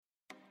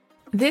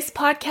This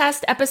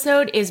podcast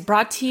episode is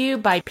brought to you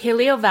by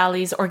Paleo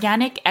Valley's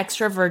organic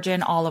extra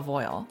virgin olive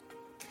oil.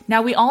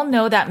 Now, we all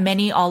know that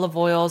many olive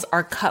oils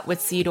are cut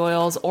with seed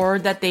oils or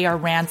that they are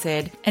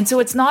rancid, and so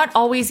it's not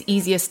always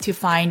easiest to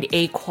find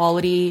a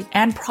quality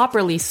and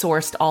properly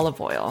sourced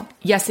olive oil.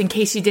 Yes, in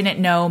case you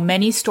didn't know,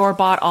 many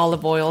store-bought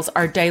olive oils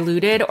are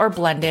diluted or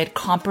blended,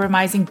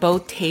 compromising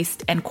both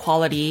taste and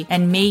quality,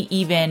 and may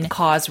even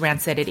cause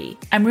rancidity.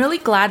 I'm really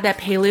glad that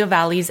Paleo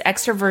Valley's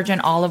extra virgin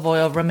olive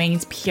oil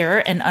remains pure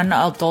and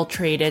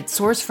unadulterated,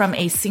 sourced from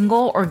a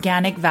single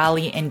organic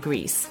valley in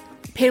Greece.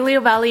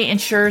 Paleo Valley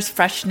ensures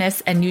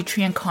freshness and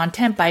nutrient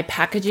content by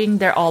packaging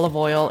their olive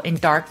oil in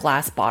dark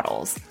glass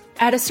bottles.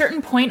 At a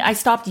certain point, I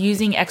stopped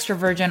using extra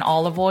virgin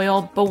olive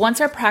oil, but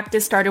once our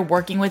practice started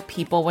working with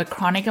people with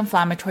chronic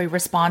inflammatory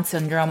response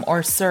syndrome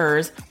or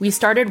CIRS, we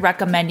started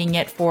recommending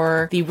it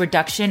for the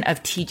reduction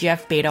of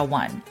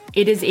TGF-beta1.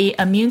 It is an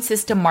immune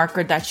system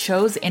marker that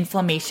shows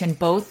inflammation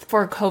both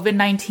for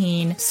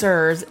COVID-19,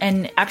 CIRS,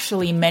 and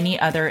actually many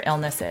other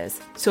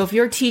illnesses. So if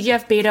your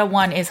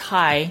TGF-beta1 is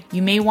high,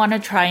 you may want to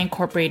try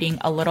incorporating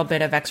a little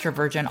bit of extra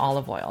virgin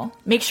olive oil.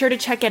 Make sure to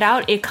check it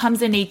out. It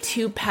comes in a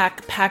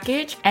 2-pack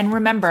package. And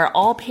remember,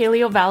 all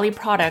Paleo Valley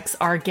products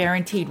are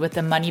guaranteed with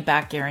a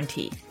money-back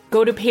guarantee.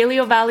 Go to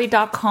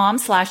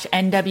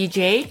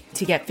paleovalley.com/NWJ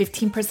to get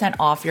 15%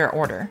 off your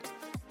order.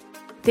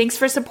 Thanks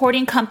for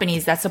supporting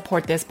companies that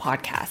support this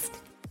podcast.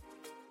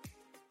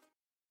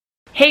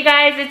 Hey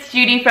guys, it's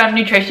Judy from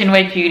Nutrition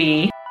with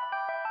Judy.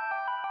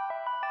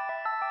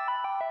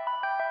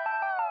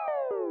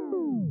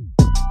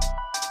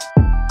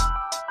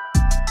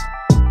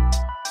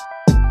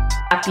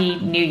 Happy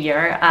New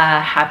Year,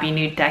 happy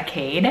new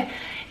decade.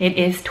 It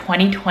is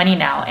 2020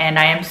 now, and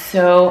I am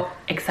so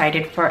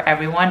excited for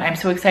everyone. I'm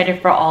so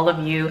excited for all of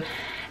you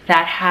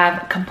that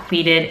have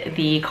completed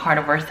the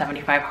Carnivore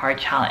 75 Hard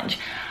Challenge.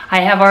 I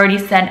have already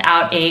sent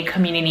out a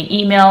community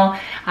email.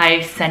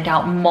 I've sent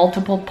out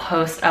multiple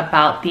posts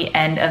about the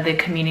end of the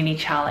community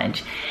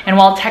challenge. And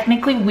while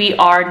technically we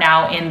are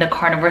now in the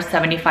Carnivore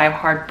 75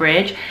 Hard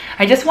Bridge,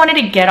 I just wanted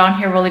to get on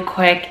here really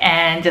quick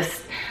and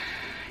just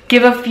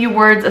give a few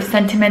words of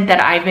sentiment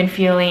that I've been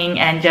feeling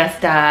and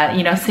just,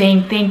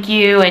 saying thank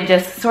you and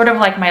just sort of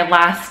like my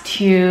last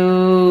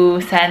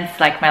 2 cents,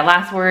 like my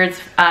last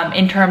words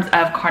in terms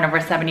of Carnivore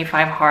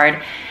 75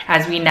 Hard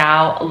as we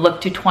now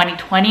look to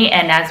 2020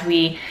 and as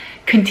we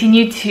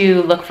continue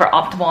to look for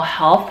optimal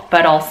health,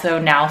 but also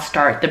now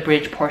start the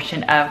bridge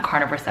portion of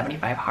Carnivore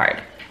 75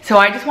 Hard. So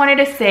I just wanted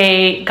to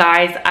say,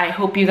 guys, I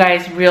hope you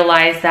guys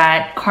realize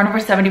that Carnivore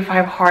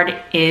 75 Hard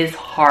is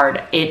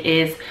hard. It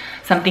is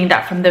something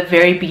that from the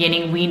very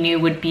beginning we knew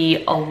would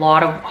be a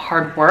lot of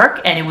hard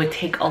work and it would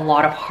take a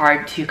lot of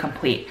hard to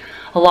complete.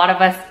 A lot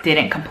of us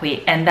didn't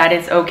complete, and that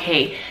is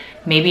okay.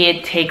 Maybe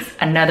it takes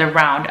another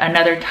round,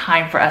 another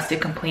time for us to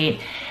complete,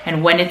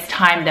 and when it's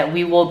time that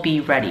we will be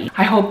ready.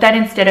 I hope that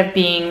instead of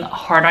being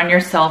hard on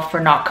yourself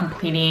for not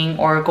completing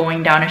or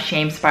going down a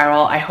shame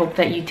spiral, I hope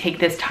that you take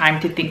this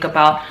time to think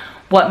about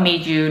what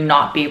made you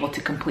not be able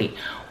to complete.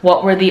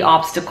 What were the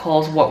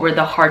obstacles? What were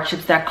the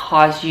hardships that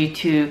caused you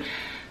to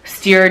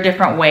steer a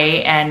different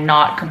way and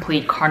not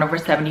complete Carnivore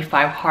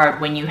 75 Hard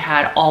when you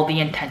had all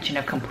the intention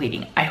of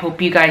completing? I hope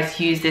you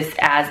guys use this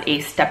as a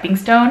stepping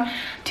stone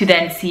to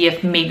then see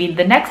if maybe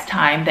the next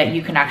time that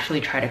you can actually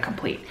try to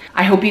complete.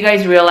 I hope you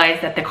guys realize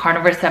that the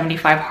Carnivore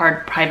 75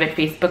 Hard private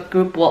Facebook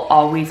group will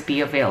always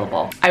be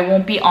available. I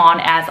won't be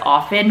on as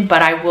often,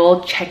 but I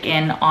will check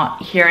in on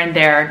here and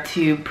there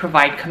to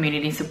provide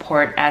community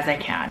support as I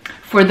can.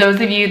 For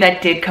those of you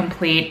that did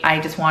complete,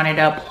 I just wanted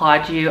to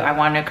applaud you. I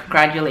want to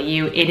congratulate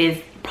you. It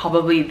is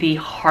probably the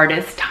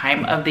hardest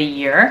time of the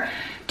year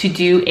to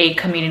do a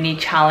community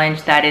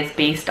challenge that is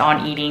based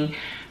on eating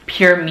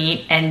pure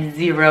meat and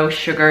 0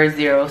 sugar,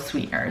 0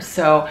 sweeteners.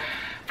 So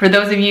for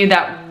those of you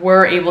that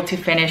were able to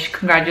finish,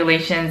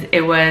 congratulations.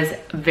 It was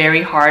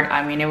very hard.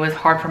 I mean, it was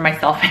hard for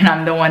myself, and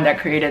I'm the one that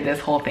created this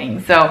whole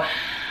thing. So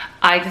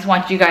I just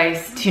want you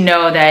guys to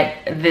know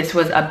that this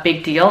was a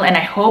big deal, and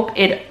I hope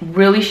it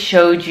really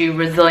showed you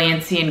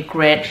resiliency and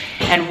grit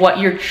and what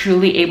you're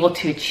truly able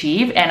to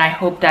achieve. And I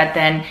hope that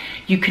then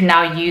you can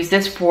now use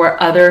this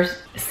for other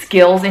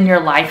skills in your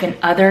life and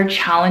other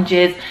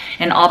challenges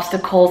and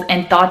obstacles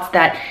and thoughts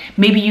that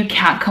maybe you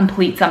can't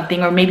complete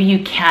something, or maybe you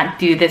can't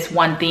do this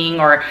one thing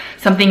or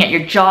something at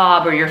your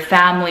job or your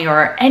family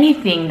or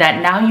anything,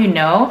 that now you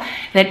know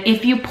that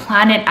if you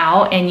plan it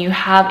out and you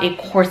have a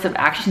course of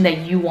action that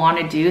you want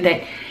to do,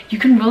 that you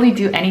can really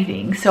do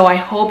anything. So I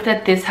hope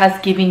that this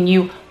has given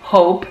you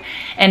hope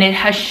and it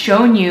has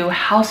shown you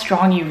how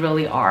strong you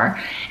really are.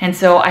 And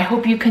so I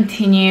hope you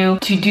continue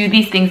to do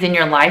these things in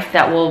your life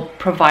that will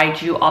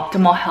provide you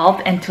optimal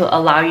health and to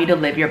allow you to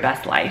live your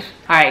best life.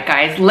 All right,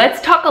 guys, let's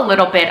talk a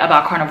little bit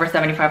about Carnivore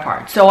 75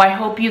 Hard. So I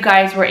hope you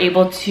guys were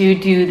able to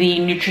do the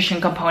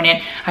nutrition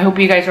component. I hope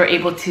you guys were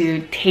able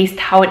to taste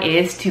how it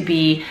is to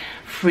be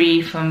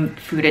free from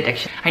food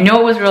addiction. I know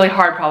it was really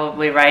hard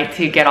probably, right,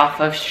 to get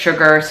off of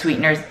sugar,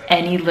 sweeteners,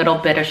 any little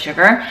bit of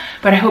sugar,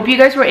 but I hope you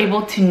guys were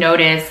able to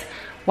notice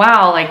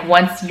wow, like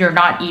once you're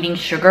not eating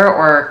sugar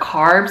or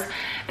carbs,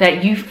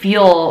 that you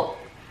feel,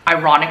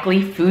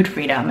 ironically, food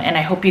freedom. And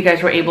I hope you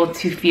guys were able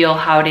to feel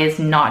how it is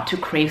not to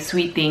crave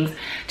sweet things,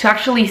 to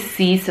actually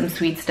see some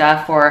sweet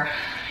stuff or,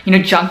 you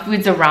know, junk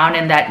foods around,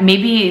 and that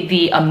maybe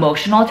the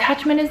emotional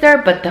attachment is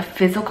there, but the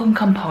physical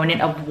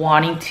component of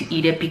wanting to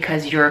eat it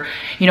because you're,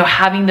 you know,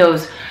 having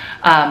those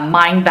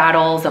mind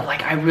battles of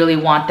like, I really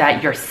want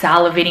that, you're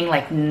salivating,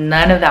 like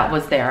none of that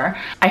was there.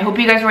 I hope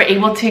you guys were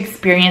able to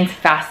experience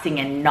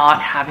fasting and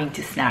not having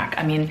to snack.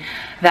 I mean,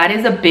 that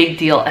is a big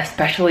deal,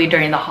 especially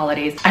during the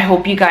holidays. I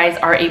hope you guys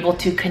are able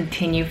to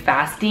continue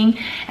fasting,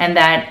 and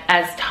that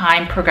as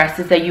time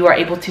progresses that you are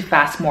able to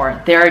fast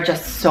more. There are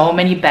just so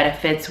many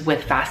benefits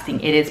with fasting.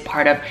 It is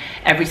part of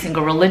every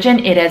single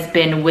religion. It has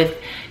been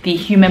with the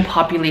human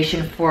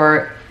population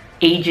for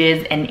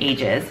ages and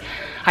ages.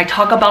 I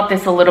talk about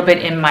this a little bit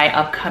in my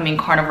upcoming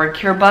Carnivore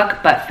Cure book,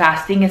 but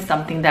fasting is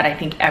something that I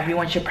think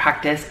everyone should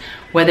practice,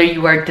 whether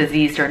you are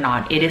diseased or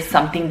not. It is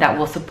something that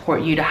will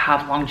support you to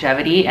have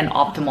longevity and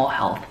optimal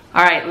health.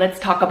 All right,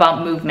 let's talk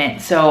about movement.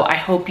 So I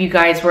hope you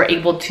guys were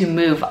able to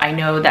move. I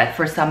know that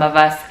for some of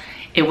us,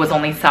 it was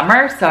only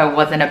summer, so it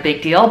wasn't a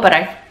big deal, but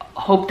I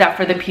hope that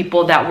for the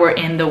people that were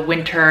in the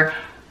winter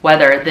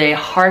weather, the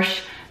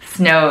harsh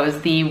snows,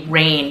 the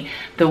rain,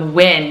 the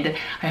wind,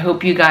 I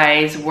hope you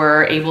guys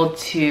were able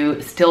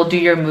to still do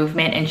your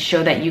movement and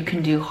show that you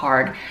can do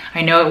hard.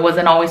 I know it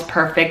wasn't always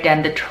perfect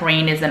and the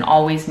terrain isn't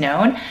always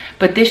known,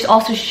 but this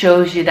also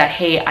shows you that,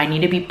 hey, I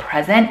need to be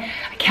present.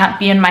 I can't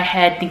be in my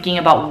head thinking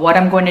about what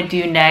I'm going to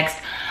do next,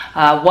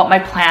 what my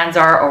plans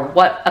are, or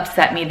what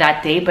upset me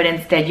that day, but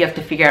instead you have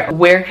to figure out,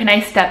 where can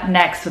I step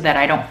next so that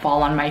I don't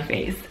fall on my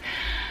face?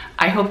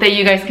 I hope that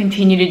you guys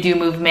continue to do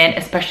movement,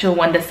 especially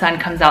when the sun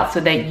comes out,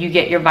 so that you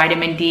get your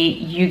vitamin D,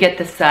 you get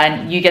the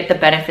sun, you get the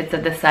benefits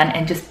of the sun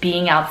and just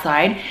being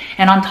outside.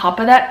 And on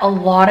top of that, a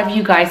lot of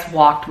you guys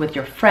walked with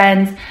your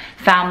friends,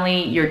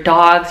 family, your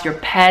dogs, your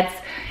pets.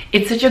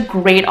 It's such a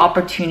great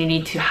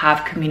opportunity to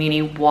have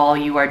community while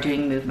you are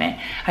doing movement.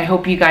 I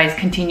hope you guys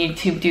continue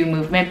to do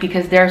movement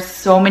because there are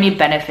so many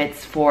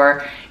benefits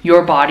for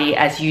your body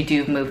as you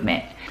do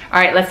movement. All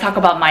right, let's talk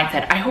about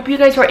mindset. I hope you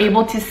guys were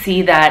able to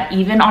see that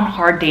even on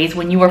hard days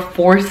when you were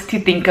forced to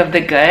think of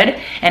the good,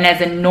 and as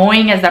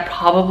annoying as that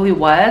probably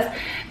was,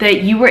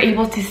 that you were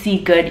able to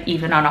see good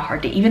even on a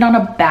hard day, even on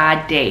a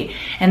bad day.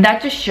 And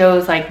that just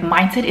shows like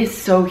mindset is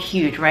so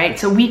huge, right?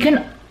 So we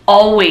can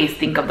always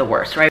think of the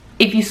worst, right?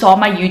 If you saw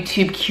my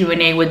YouTube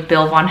Q&A with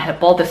Bill von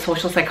Hippel, the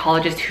social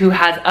psychologist who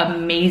has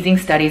amazing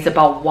studies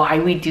about why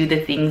we do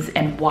the things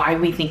and why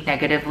we think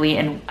negatively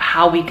and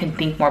how we can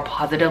think more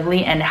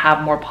positively and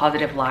have more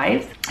positive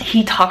lives,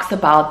 he talks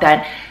about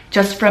that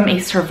just from a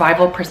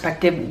survival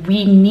perspective,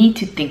 we need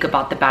to think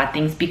about the bad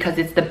things because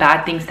it's the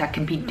bad things that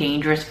can be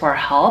dangerous for our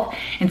health.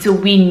 And so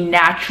we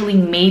naturally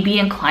may be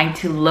inclined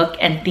to look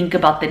and think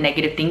about the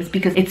negative things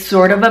because it's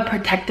sort of a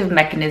protective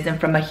mechanism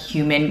from a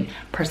human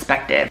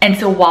perspective. And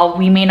so while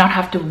we may not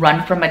have to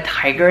run from a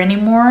tiger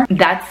anymore,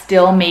 that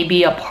still may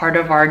be a part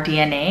of our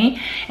DNA.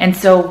 And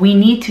so we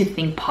need to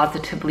think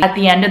positively. At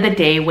the end of the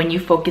day, when you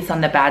focus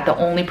on the bad, the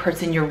only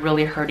person you're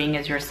really hurting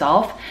is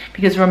yourself.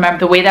 Because remember,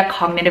 the way that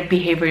cognitive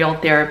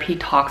behavioral therapy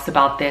talks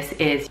about this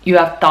is you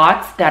have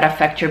thoughts that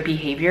affect your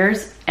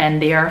behaviors and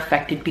they are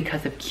affected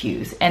because of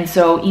cues. And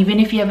so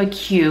even if you have a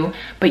cue,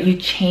 but you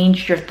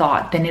changed your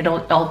thought, then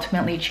it'll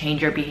ultimately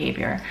change your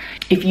behavior.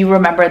 If you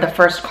remember the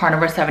first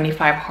Carnivore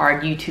 75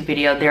 Hard YouTube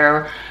video,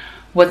 there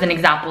was an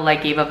example I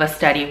gave of a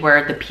study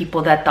where the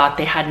people that thought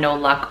they had no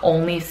luck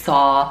only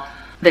saw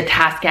the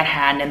task at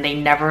hand and they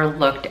never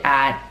looked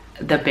at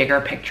the bigger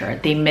picture.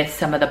 They missed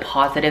some of the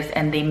positives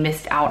and they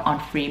missed out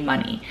on free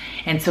money.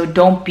 And so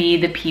don't be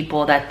the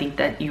people that think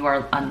that you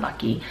are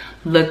unlucky.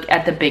 Look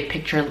at the big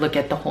picture, look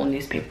at the whole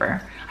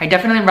newspaper. I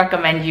definitely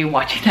recommend you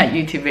watching that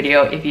YouTube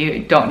video if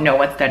you don't know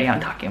what study I'm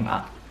talking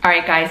about. All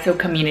right guys, so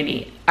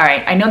community. All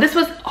right, I know this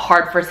was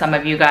hard for some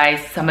of you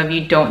guys. Some of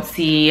you don't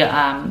see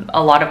a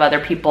lot of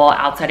other people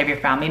outside of your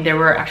family. There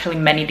were actually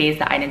many days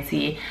that I didn't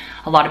see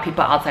a lot of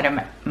people outside of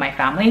my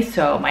family.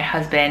 So my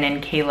husband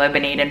and Caleb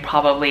and Aiden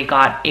probably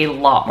got a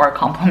lot more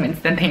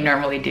compliments than they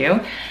normally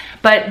do.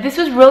 But this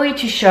was really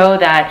to show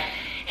that,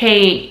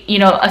 hey, you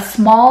know, a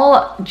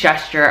small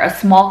gesture, a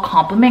small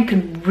compliment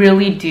could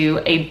really do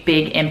a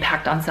big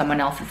impact on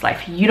someone else's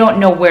life. You don't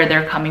know where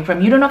they're coming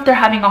from. You don't know if they're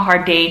having a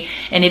hard day,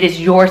 and it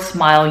is your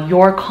smile,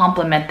 your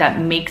compliment that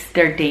makes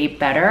their day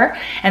better,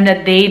 and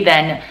that they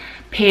then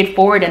pay it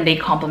forward and they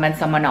compliment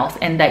someone else,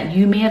 and that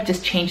you may have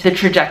just changed the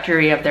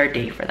trajectory of their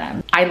day for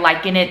them. I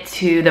liken it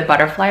to the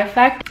butterfly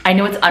effect. I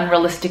know it's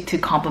unrealistic to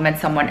compliment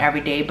someone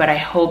every day, but I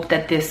hope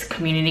that this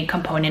community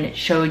component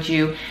showed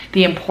you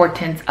the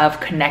importance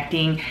of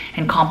connecting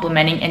and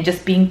complimenting and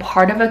just being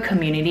part of a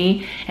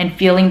community and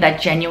feeling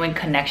that genuine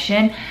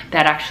connection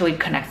that actually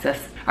connects us.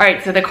 All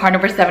right, so the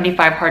Carnivore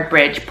 75 Hard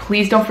Bridge,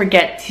 please don't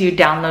forget to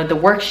download the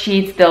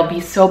worksheets. They'll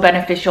be so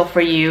beneficial for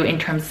you in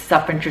terms of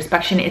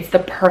self-introspection. It's the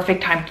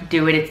perfect time to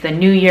do it. It's the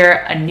new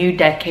year, a new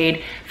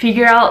decade.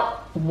 Figure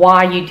out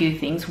why you do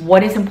things,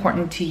 what is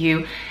important to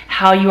you,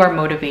 how you are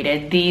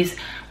motivated. These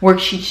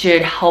worksheet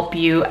should help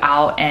you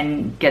out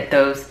and get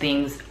those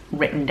things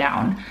written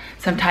down.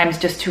 Sometimes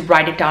just to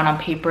write it down on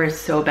paper is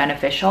so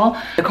beneficial.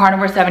 The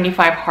Carnivore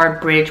 75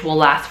 Hard Bridge will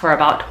last for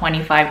about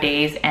 25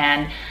 days.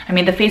 And I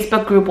mean, the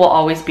Facebook group will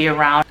always be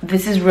around.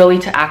 This is really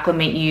to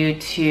acclimate you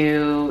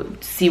to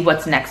see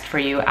what's next for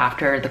you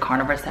after the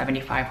Carnivore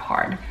 75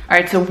 Hard. All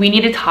right, so we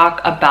need to talk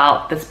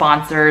about the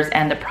sponsors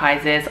and the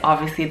prizes.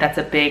 Obviously, that's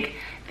a big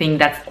thing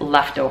that's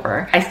left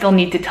over. I still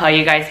need to tell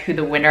you guys who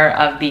the winner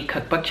of the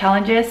cookbook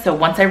challenge is. So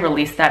once I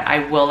release that,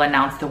 I will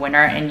announce the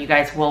winner and you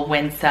guys will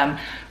win some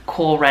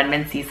cool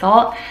Redmond sea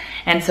salt.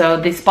 And so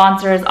the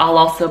sponsors, I'll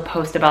also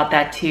post about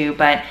that too,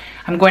 but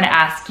I'm going to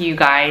ask you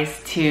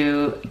guys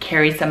to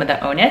carry some of the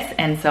onus.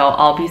 And so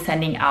I'll be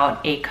sending out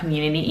a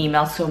community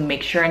email. So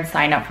make sure and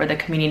sign up for the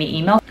community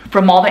email.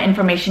 From all the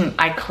information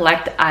I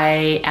collect,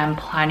 I am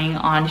planning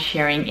on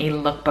sharing a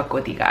lookbook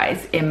with you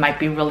guys. It might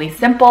be really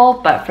simple,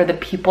 but for the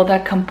people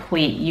that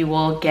complete, you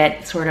will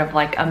get sort of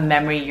like a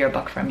memory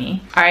yearbook from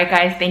me. All right,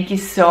 guys, thank you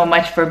so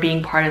much for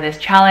being part of this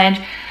challenge.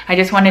 I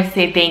just wanted to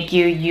say thank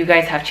you. You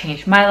guys have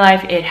changed my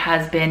life. It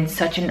has been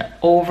such an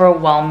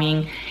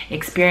overwhelming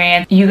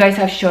experience. You guys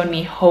have shown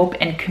me hope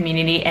and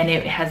community, and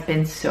it has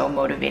been so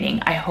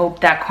motivating. I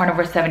hope that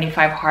Carnivore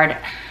 75 Hard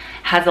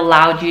has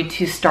allowed you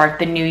to start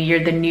the new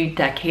year, the new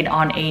decade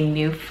on a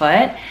new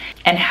foot,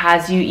 and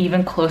has you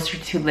even closer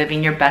to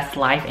living your best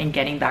life and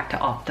getting back to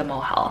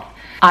optimal health.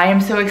 I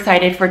am so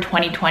excited for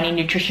 2020.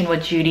 Nutrition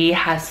with Judy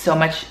has so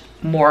much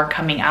more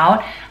coming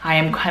out. I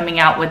am coming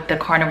out with the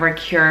Carnivore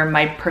Cure,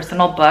 my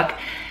personal book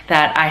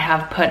that I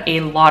have put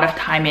a lot of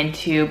time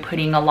into,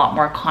 putting a lot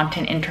more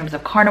content in terms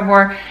of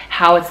carnivore,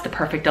 how it's the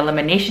perfect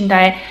elimination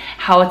diet,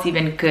 how it's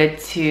even good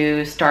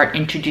to start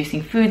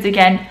introducing foods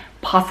again,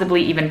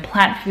 possibly even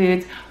plant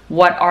foods,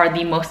 what are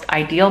the most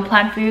ideal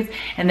plant foods,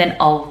 and then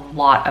a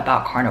lot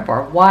about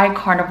carnivore.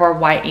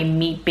 Why a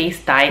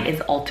meat-based diet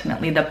is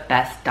ultimately the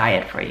best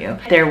diet for you.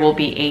 There will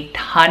be a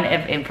ton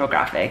of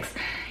infographics.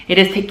 It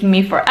is taking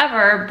me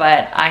forever,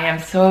 but I am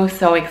so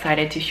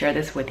excited to share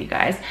this with you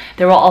guys.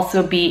 There will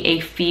also be a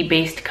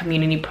fee-based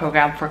community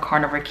program for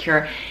Carnivore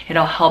Cure.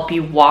 It'll help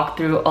you walk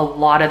through a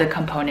lot of the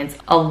components,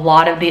 a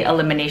lot of the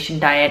elimination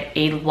diet,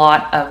 a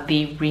lot of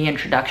the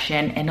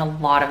reintroduction, and a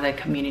lot of the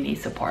community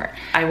support.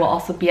 I will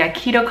also be at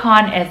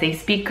KetoCon as a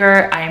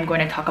speaker. I am going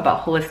to talk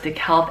about holistic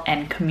health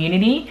and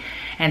community.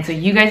 And so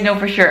you guys know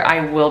for sure I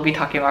will be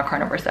talking about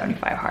Carnivore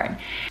 75 Hard.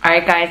 All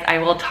right, guys, I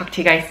will talk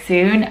to you guys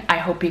soon. I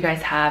hope you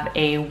guys have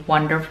a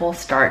wonderful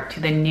start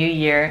to the new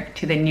year,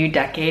 to the new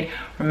decade.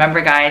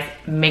 Remember, guys,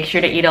 make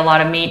sure to eat a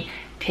lot of meat.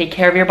 Take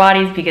care of your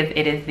bodies because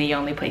it is the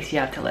only place you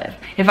have to live.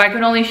 If I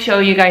could only show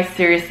you guys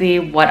seriously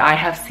what I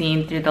have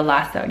seen through the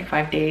last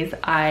 75 days,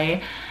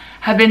 I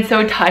have been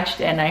so touched,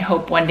 and I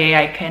hope one day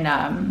I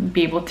can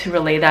be able to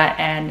relay that,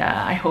 and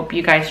I hope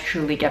you guys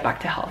truly get back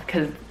to health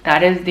because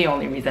that is the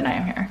only reason I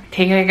am here.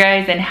 Take care,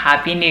 guys, and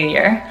Happy New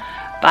Year.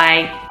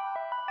 Bye.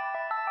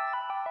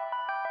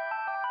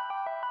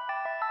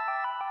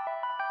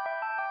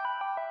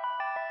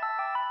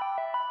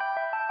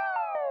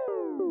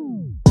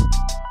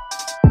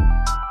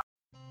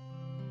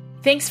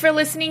 Thanks for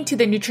listening to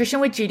the Nutrition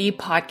with Judy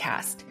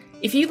podcast.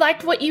 If you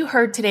liked what you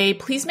heard today,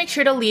 please make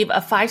sure to leave a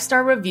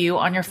 5-star review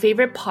on your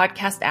favorite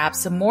podcast app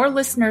so more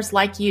listeners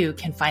like you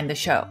can find the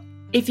show.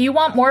 If you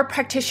want more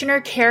practitioner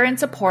care and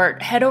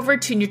support, head over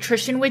to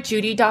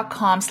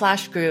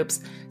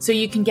nutritionwithjudy.com/groups so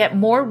you can get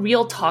more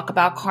real talk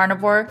about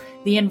carnivore,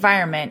 the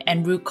environment,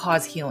 and root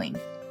cause healing.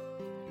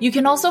 You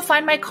can also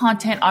find my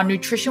content on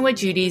Nutrition with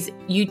Judy's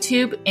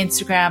YouTube,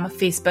 Instagram,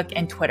 Facebook,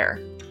 and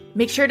Twitter.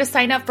 Make sure to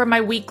sign up for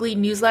my weekly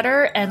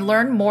newsletter and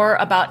learn more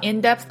about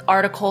in-depth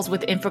articles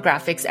with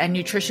infographics at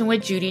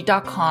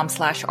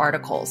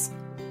nutritionwithjudy.com/articles.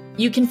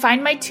 You can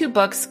find my 2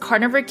 books,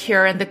 Carnivore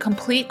Cure and The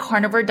Complete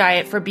Carnivore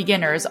Diet for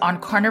Beginners,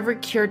 on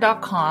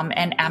carnivorecure.com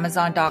and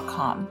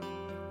amazon.com.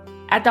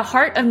 At the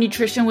heart of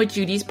Nutrition with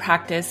Judy's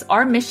practice,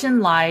 our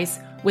mission lies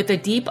with a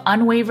deep,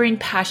 unwavering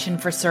passion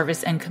for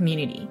service and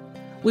community.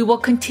 We will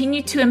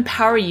continue to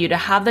empower you to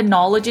have the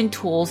knowledge and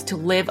tools to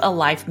live a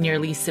life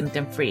nearly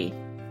symptom-free,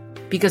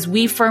 because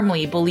we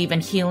firmly believe in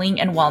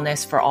healing and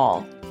wellness for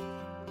all.